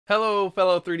Hello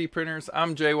fellow 3D printers,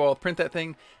 I'm Jay Wall, Print That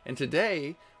Thing, and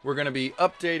today we're going to be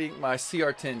updating my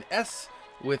CR-10S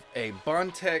with a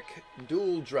BondTech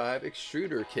dual drive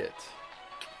extruder kit.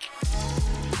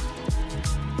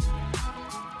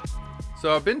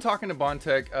 So I've been talking to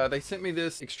BondTech. They sent me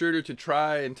this extruder to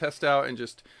try and test out and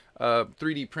just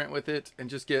 3D print with it and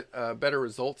just get better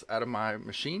results out of my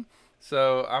machine.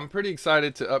 So I'm pretty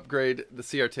excited to upgrade the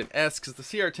CR-10S because the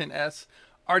CR-10S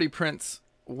already prints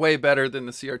way better than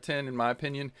the CR-10 in my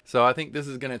opinion. So I think this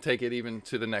is going to take it even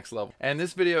to the next level. And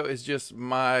this video is just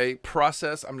my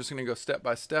process. I'm just going to go step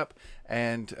by step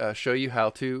and show you how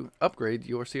to upgrade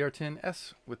your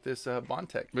CR-10S with this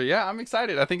BondTech. But yeah, I'm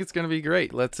excited. I think it's going to be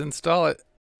great. Let's install it.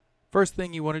 First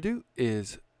thing you want to do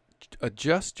is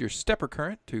adjust your stepper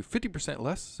current to 50%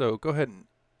 less. So go ahead and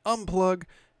unplug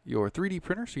your 3D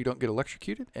printer so you don't get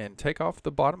electrocuted and take off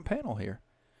the bottom panel here.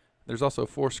 There's also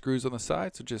 4 screws on the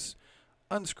side, so just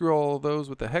unscrew all of those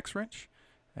with the hex wrench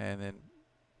and then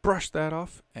brush that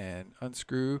off and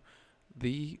unscrew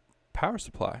the power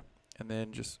supply and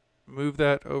then just move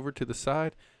that over to the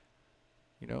side.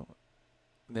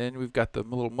 Then we've got the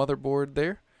little motherboard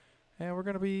there, and we're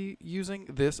going to be using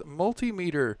this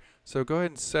multimeter. So go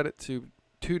ahead and set it to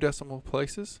 2 decimal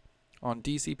places on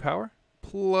DC power.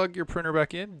 Plug your printer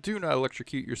back in. Do not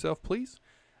electrocute yourself, please.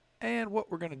 And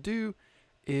what we're going to do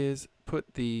is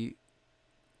put the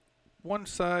one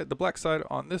side, the black side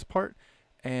on this part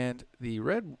and the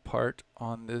red part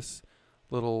on this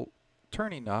little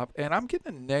turning knob, and I'm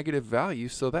getting a negative value,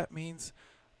 so that means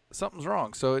something's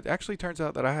wrong. So it actually turns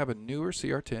out that I have a newer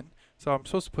CR-10, so I'm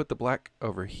supposed to put the black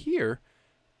over here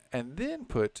and then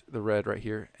put the red right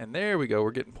here, and there we go,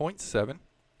 we're getting 0.7,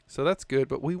 so that's good.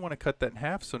 But we want to cut that in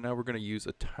half, so now we're going to use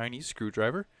a tiny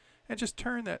screwdriver and just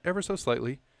turn that ever so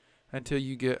slightly until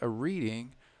you get a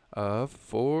reading of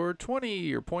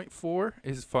 420 or 0.4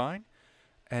 is fine,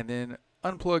 and then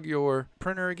unplug your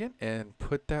printer again and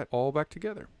put that all back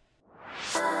together.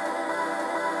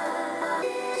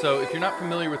 So if you're not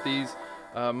familiar with these,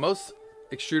 most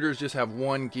extruders just have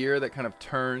one gear that kind of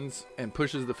turns and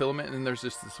pushes the filament, and then there's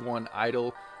just this one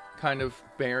idle kind of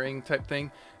bearing type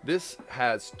thing. This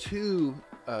has 2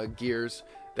 gears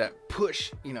that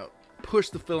push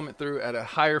the filament through at a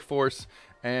higher force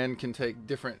and can take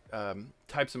different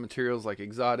types of materials like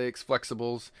exotics,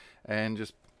 flexibles, and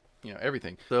just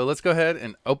everything. So let's go ahead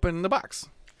and open the box.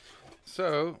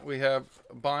 So we have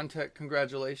BondTech,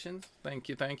 congratulations, thank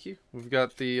you, thank you. We've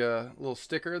got the little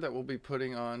sticker that we'll be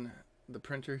putting on the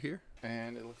printer here,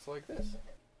 and it looks like this.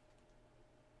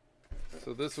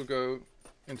 So this will go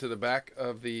into the back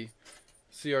of the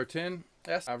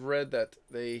CR-10S. I've read that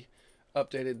they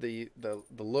updated the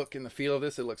look and the feel of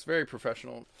this. It looks very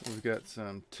professional. We've got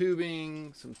some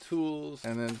tubing, some tools,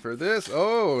 and then for this,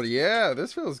 oh yeah,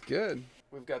 this feels good.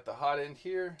 We've got the hot end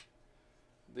here.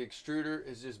 The extruder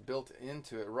is just built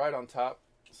into it right on top,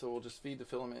 so we'll just feed the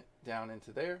filament down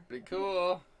into there. Pretty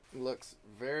cool. It looks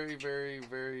very, very,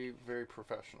 very, very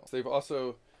professional. So they've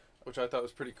also, which I thought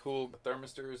was pretty cool, the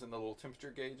thermistors and the little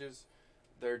temperature gauges.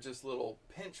 They're just little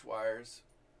pinch wires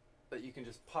that you can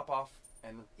just pop off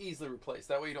and easily replace.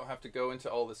 That way you don't have to go into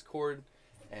all this cord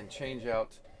and change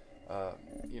out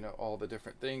all the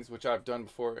different things, which I've done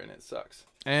before and it sucks.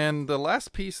 And the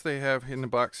last piece they have in the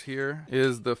box here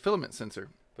is the filament sensor,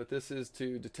 but this is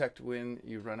to detect when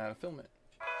you run out of filament.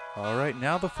 All right,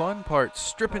 now the fun part,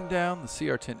 stripping down the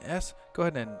CR-10S. Go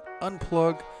ahead and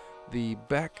unplug the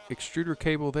back extruder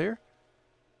cable there.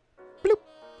 Bloop.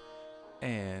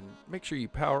 And make sure you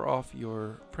power off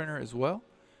your printer as well.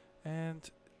 And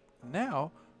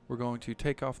now we're going to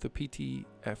take off the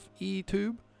PTFE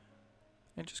tube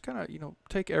and just kind of,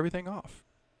 take everything off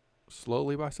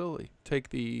slowly by slowly. Take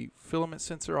the filament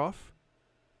sensor off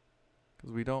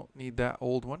because we don't need that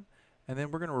old one. And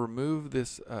then we're going to remove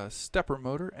this stepper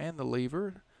motor and the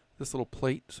lever, this little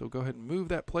plate. So go ahead and move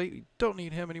that plate. We don't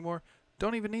need him anymore.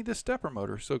 Don't even need this stepper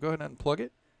motor. So go ahead and unplug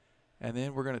it. And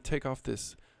then we're going to take off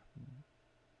this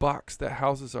box that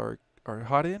houses our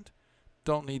hot end.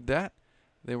 Don't need that.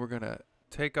 Then we're going to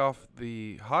take off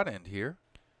the hot end here.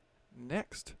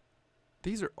 Next,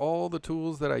 these are all the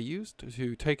tools that I used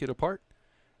to take it apart,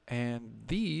 and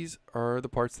these are the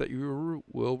parts that you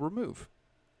will remove.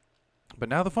 But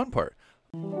now the fun part.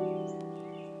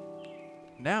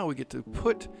 Now we get to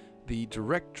put the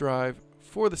direct drive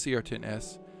for the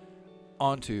CR-10S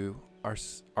onto our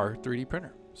 3D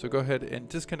printer. So go ahead and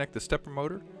disconnect the stepper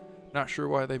motor. Not sure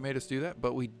why they made us do that,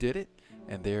 but we did it,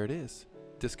 and there it is.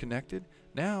 Disconnected.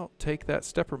 Now take that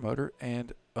stepper motor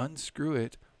and unscrew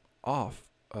it off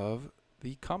of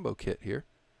the combo kit here.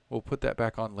 We'll put that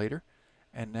back on later.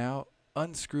 And now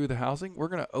unscrew the housing. We're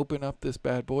going to open up this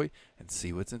bad boy and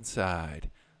see what's inside.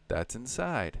 That's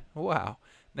inside. Wow.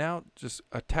 Now just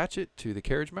attach it to the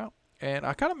carriage mount. And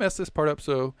I kind of messed this part up,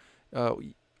 so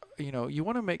you know, you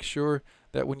want to make sure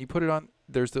that when you put it on,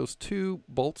 there's those 2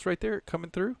 bolts right there coming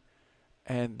through,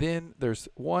 and then there's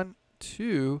 1,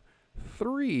 2,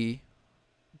 3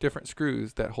 different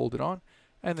screws that hold it on,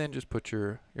 and then just put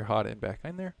your hot end back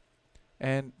in there.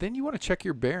 And then you want to check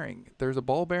your bearing. There's a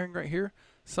ball bearing right here.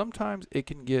 Sometimes it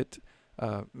can get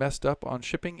messed up on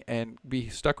shipping and be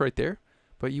stuck right there,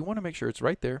 but you want to make sure it's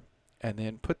right there, and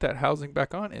then put that housing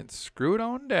back on and screw it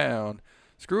on down.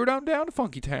 Screw it on down to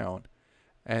Funky Town.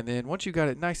 And then once you got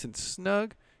it nice and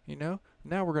snug, you know,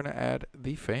 now we're going to add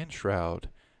the fan shroud.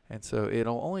 And so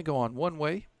it'll only go on one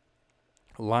way.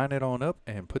 Line it on up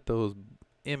and put those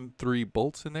M3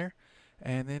 bolts in there.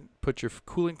 And then put your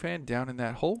cooling fan down in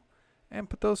that hole and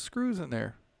put those screws in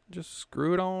there. Just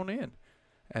screw it on in.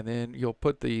 And then you'll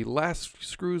put the last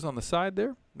screws on the side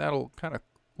there. That'll kind of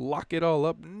lock it all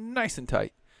up nice and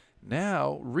tight.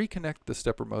 Now reconnect the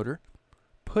stepper motor.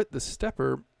 Put the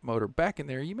stepper motor back in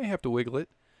there. You may have to wiggle it,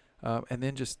 and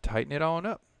then just tighten it on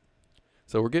up.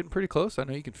 So we're getting pretty close. I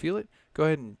know you can feel it. Go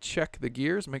ahead and check the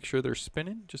gears. Make sure they're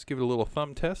spinning. Just give it a little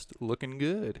thumb test. Looking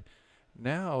good.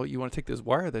 Now you want to take this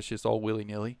wire that's just all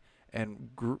willy-nilly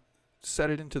and set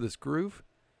it into this groove,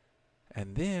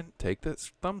 and then take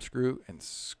this thumb screw and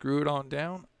screw it on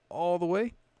down all the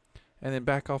way, and then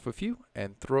back off a few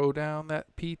and throw down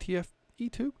that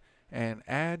PTFE tube and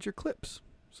add your clips.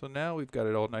 So now we've got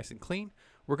it all nice and clean.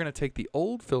 We're going to take the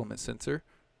old filament sensor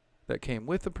that came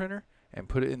with the printer and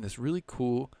put it in this really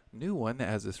cool new one that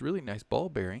has this really nice ball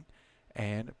bearing,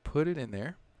 and put it in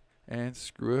there and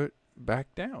screw it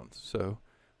back down. So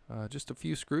just a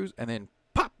few screws, and then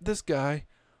pop this guy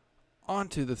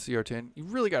onto the CR-10. You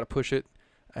really got to push it,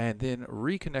 and then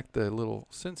reconnect the little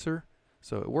sensor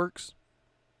so it works,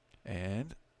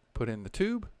 and put in the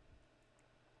tube.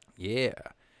 Yeah.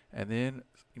 And then,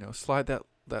 you know, slide that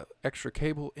extra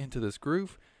cable into this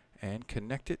groove and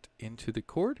connect it into the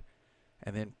cord,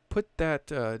 and then put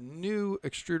that new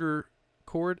extruder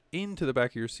cord into the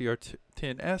back of your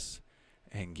CR-10S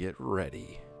and get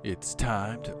ready. It's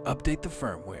time to update the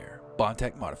firmware.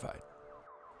 BondTech modified.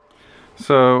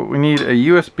 So we need a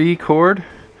USB cord,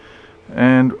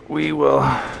 and we will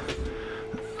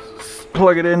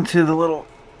plug it into the little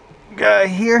guy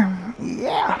here.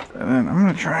 Yeah. And then I'm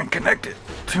going to try and connect it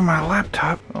to my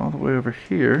laptop all the way over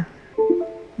here.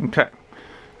 Okay.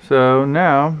 So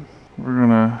now we're going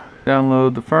to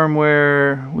download the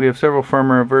firmware. We have several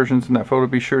firmware versions in that folder.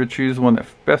 Be sure to choose the one that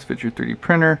best fits your 3D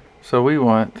printer. So we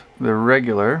want the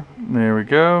regular. There we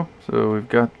go. So we've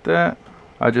got that.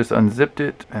 I just unzipped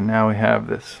it, and now we have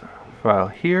this file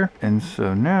here. And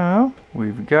so now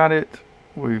we've got it.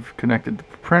 We've connected the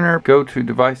printer. Go to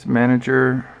Device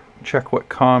Manager. Check what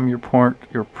COM your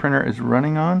printer is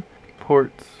running on.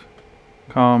 Ports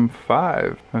COM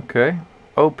 5. Okay.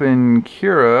 Open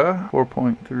Cura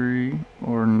 4.3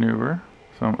 or newer.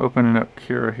 So I'm opening up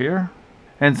Cura here.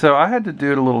 And so I had to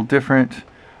do it a little different.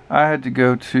 I had to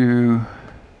go to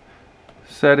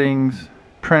Settings,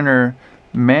 Printer,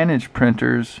 Manage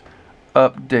Printers,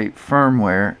 Update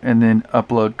Firmware, and then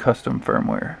Upload Custom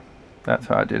Firmware. That's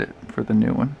how I did it for the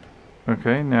new one.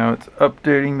 Okay, now it's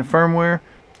updating the firmware.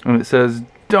 And it says,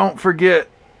 don't forget,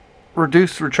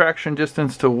 reduce retraction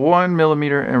distance to 1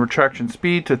 millimeter and retraction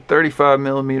speed to 35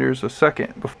 millimeters a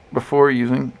second before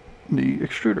using the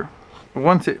extruder.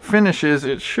 Once it finishes,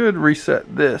 it should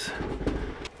reset this.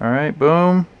 Alright,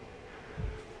 boom.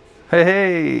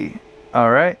 Hey!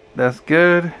 Alright, that's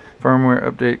good. Firmware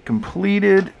update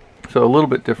completed. So a little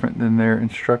bit different than their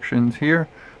instructions here.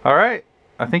 Alright,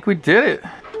 I think we did it.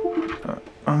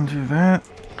 Undo that.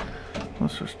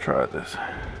 Let's just try this.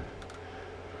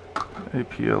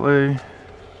 APLA.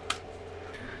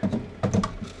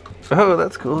 Oh,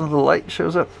 that's cool. The light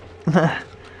shows up.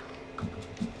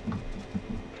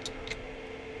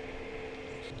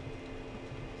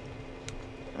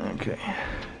 Okay.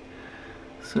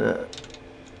 So,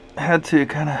 had to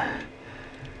kind of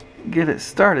get it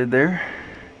started there.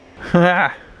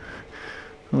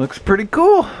 Looks pretty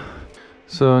cool.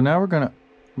 So now we're going to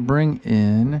bring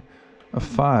in a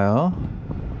file.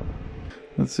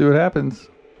 Let's see what happens.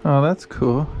 Oh, that's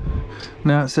cool.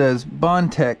 Now it says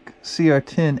BondTech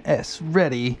CR-10S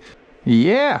ready.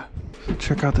 Yeah. So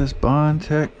check out this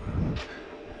BondTech.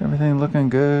 Everything looking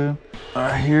good.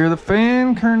 I hear the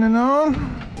fan turning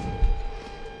on.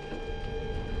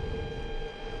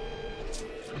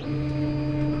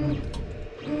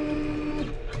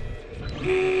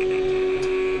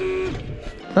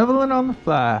 Leveling on the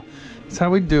fly. That's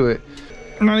how we do it.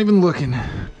 I'm not even looking.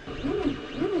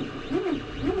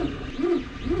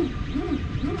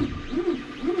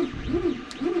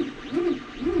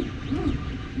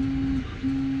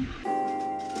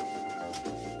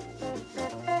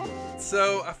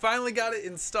 finally got it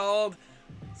installed.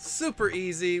 Super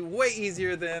easy, way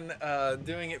easier than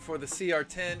doing it for the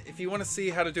CR-10. If you want to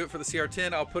see how to do it for the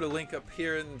CR-10, I'll put a link up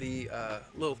here in the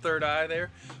little third eye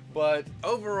there. But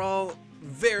overall,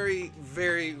 very,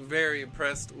 very, very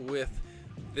impressed with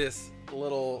this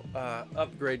little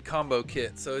upgrade combo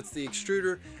kit. So it's the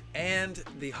extruder and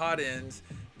the hot end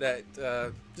that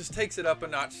just takes it up a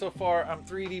notch. So far, I'm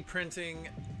 3D printing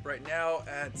right now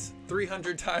at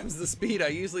 300 times the speed I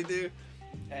usually do,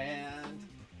 and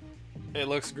it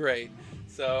looks great.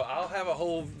 So I'll have a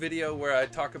whole video where I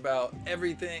talk about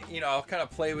everything. You know, I'll kind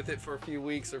of play with it for a few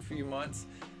weeks or a few months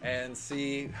and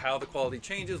see how the quality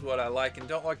changes, what I like and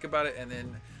don't like about it, and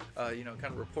then you know,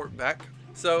 kind of report back.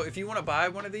 So if you want to buy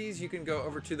one of these, you can go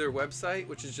over to their website,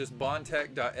 which is just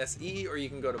bondtech.se, or you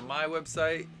can go to my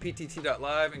website,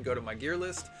 ptt.live, and go to my gear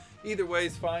list. Either way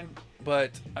is fine.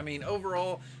 But I mean,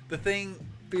 overall, the thing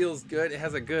feels good. It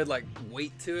has a good like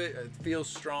weight to it. It feels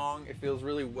strong. It feels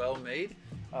really well made.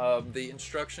 The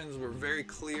instructions were very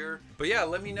clear. But yeah,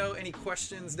 let me know any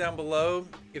questions down below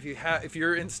if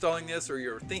you're installing this or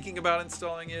you're thinking about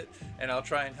installing it, and I'll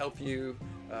try and help you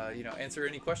you know, answer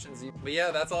any questions. But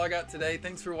yeah, that's all I got today.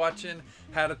 Thanks for watching.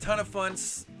 Had a ton of fun.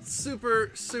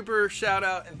 Super shout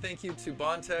out and thank you to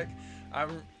BondTech.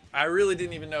 I really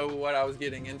didn't even know what I was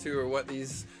getting into or what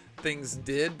these things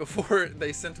did before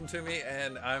they sent them to me,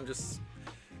 and I'm just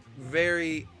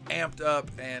very amped up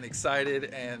and excited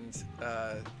and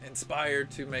inspired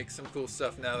to make some cool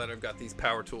stuff now that I've got these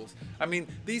power tools. I mean,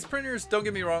 these printers, don't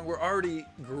get me wrong, were already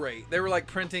great. They were like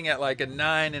printing at like a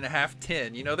 9.5,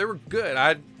 10. You know, they were good.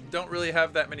 I don't really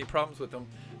have that many problems with them.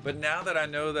 But now that I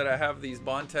know that I have these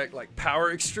BondTech like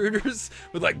power extruders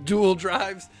with like dual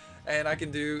drives, and I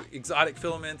can do exotic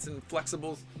filaments and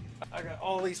flexibles, I got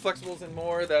all these flexibles and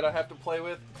more that I have to play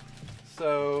with.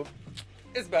 So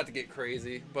it's about to get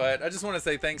crazy, but I just want to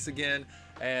say thanks again,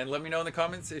 and let me know in the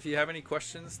comments if you have any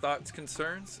questions, thoughts,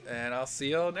 concerns, and I'll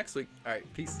see y'all next week. All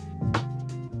right, peace.